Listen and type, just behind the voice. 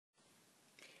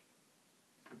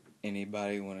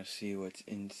Anybody want to see what's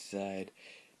inside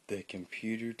the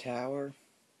computer tower?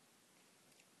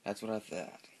 That's what I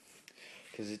thought.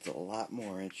 Because it's a lot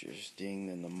more interesting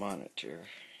than the monitor.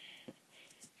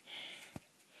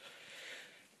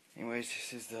 Anyways,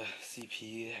 this is the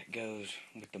CPU that goes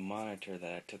with the monitor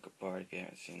that I took apart if you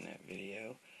haven't seen that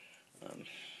video.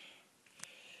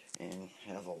 And it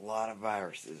has a lot of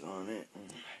viruses on it.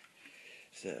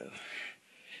 So,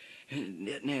 it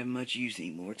doesn't have much use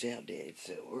anymore. It's outdated.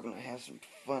 So, we're going to have some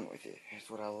fun with it. That's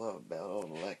what I love about old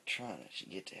electronics. You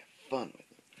get to have fun with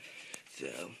it.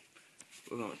 So,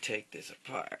 we're going to take this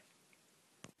apart.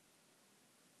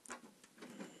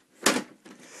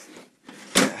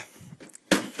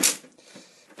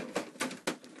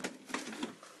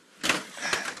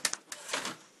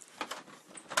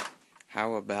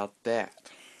 How about that?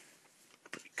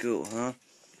 Pretty cool, huh?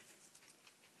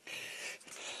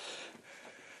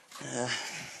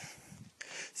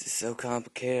 This is so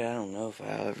complicated, I don't know if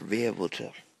I'll ever be able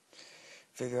to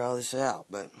figure all this out,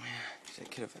 but I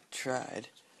could have tried.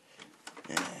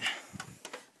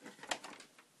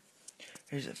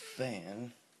 Here's a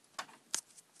fan.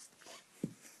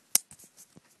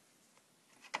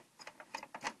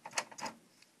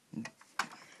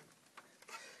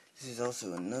 This is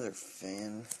also another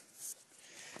fan.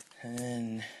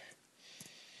 And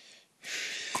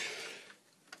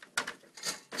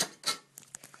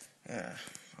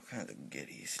all kinds of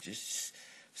goodies. Just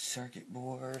circuit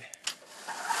board.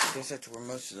 I guess that's where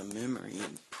most of the memory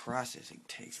and processing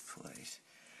takes place.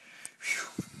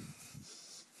 Whew.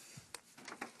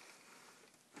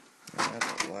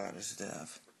 That's a lot of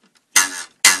stuff.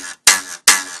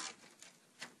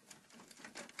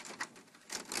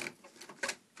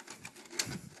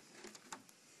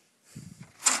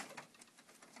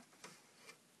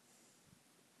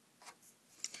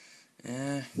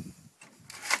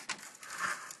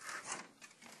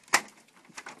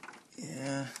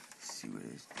 Yeah, let's see what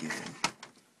it's giving.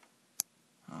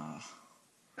 Oh.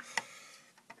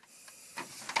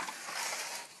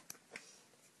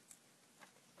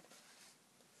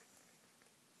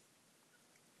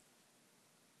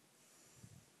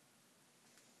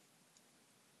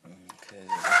 Okay,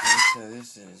 so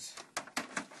this is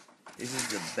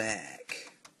the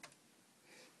back.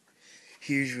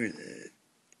 Here's where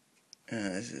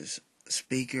this is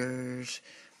speakers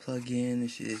plug in.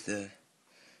 This is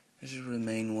where the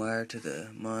main wire to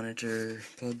the monitor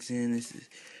plugs in. This is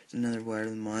another wire to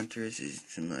the monitor. This is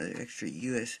some other extra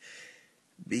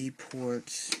USB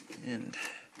ports, and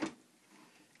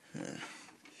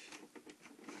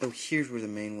oh, here's where the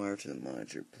main wire to the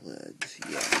monitor plugs.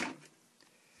 Yeah.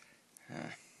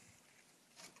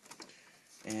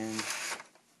 And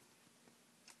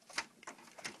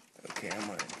okay, I'm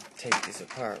gonna take this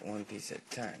apart one piece at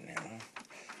a time now,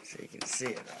 so you can see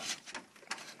it all.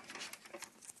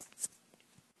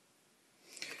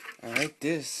 Alright,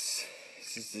 this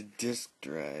is the disk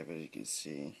drive, as you can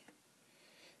see.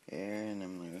 There,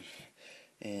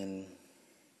 and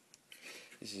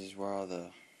this is where all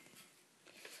the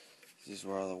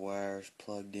wires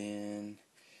plugged in.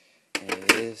 And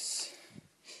this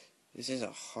is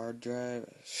a hard drive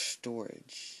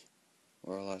storage,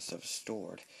 where a lot of stuff is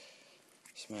stored.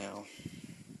 Somehow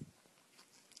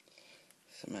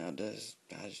does.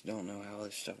 I just don't know how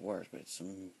this stuff works, but it's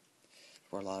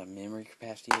for a lot of memory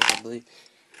capacity, I believe.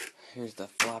 Here's the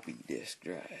floppy disk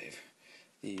drive.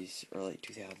 These early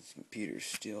 2000s computers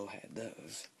still had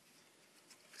those.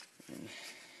 And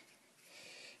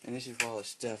this is where all the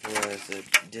stuff was. The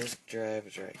disk drive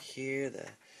is right here, the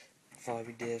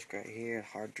floppy disk right here,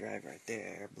 hard drive right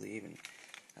there, I believe. And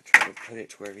I tried to put it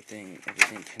to where everything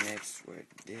connects where it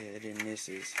did. And here's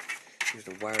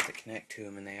the wires that connect to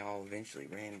them, and they all eventually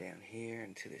ran down here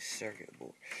into this circuit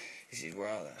board. This is where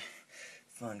all the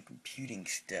fun computing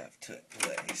stuff took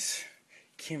place.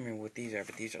 Can't remember what these are,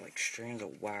 but these are like strands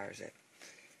of wires that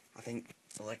I think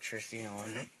electricity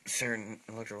on certain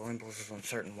electrical impulses on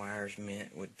certain wires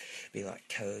would be like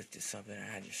codes to something.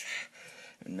 I just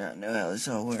do not know how this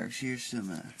all works. Here's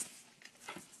some let's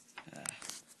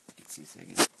see a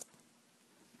second.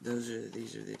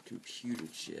 These are the computer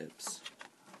chips.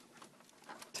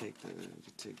 Take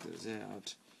those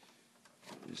out.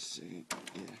 Just a second.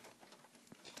 Yeah.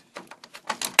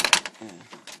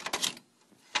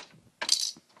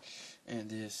 And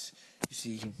this, you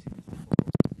see, you can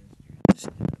see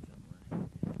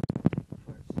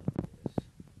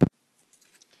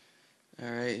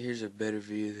Alright, here's a better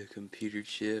view of the computer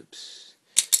chips,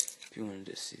 if you wanted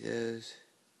to see those.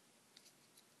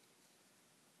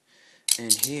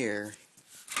 And here,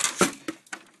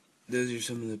 those are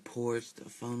some of the ports, the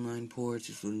phone line ports.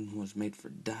 This one was made for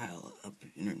dial-up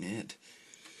internet.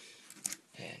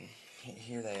 And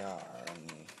here they are on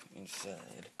the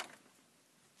inside.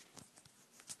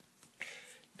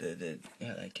 How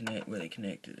they connect, where they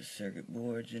connect to the circuit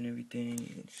boards and everything.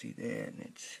 You can see that,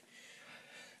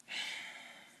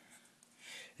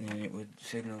 and then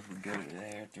signals would go to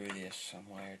there through this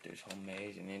somewhere, through this whole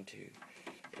maze, and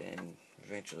and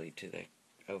eventually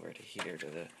over to here to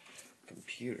the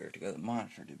computer, to go to the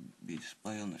monitor to be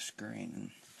displayed on the screen.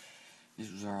 And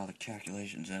this was where all the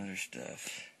calculations and other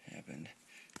stuff happened.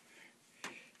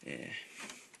 Yeah.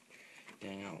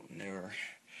 Down there.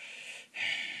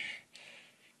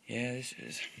 Yeah, this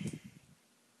is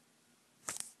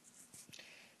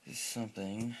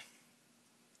something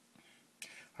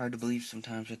hard to believe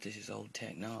sometimes that this is old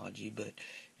technology, but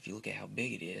if you look at how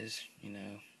big it is,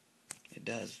 it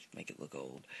does make it look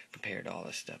old compared to all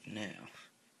this stuff now.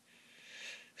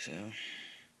 So,